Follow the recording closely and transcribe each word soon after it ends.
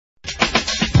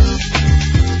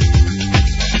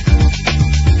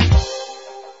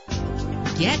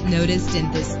Get noticed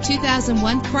in this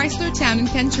 2001 Chrysler Town &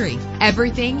 Country.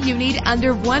 Everything you need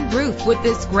under one roof with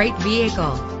this great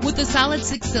vehicle. With a solid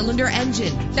 6-cylinder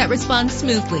engine that responds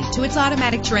smoothly to its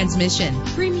automatic transmission,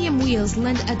 premium wheels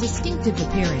lend a distinctive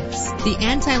appearance. The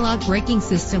anti-lock braking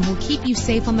system will keep you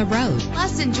safe on the road.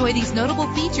 Plus, enjoy these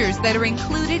notable features that are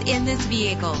included in this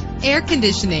vehicle: air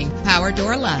conditioning, power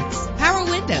door locks, power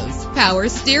windows, power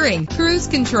steering, cruise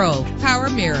control, power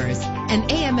mirrors, an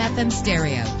AM/FM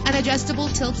stereo, an adjustable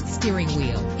tilt steering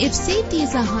wheel. If safety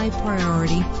is a high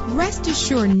priority, rest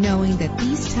assured knowing that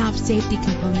these top safety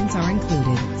components are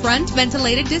included: front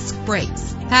ventilated disc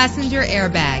brakes, passenger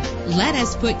airbag. Let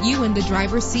us put you in the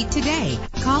driver's seat today.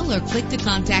 Call or click to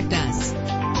contact us.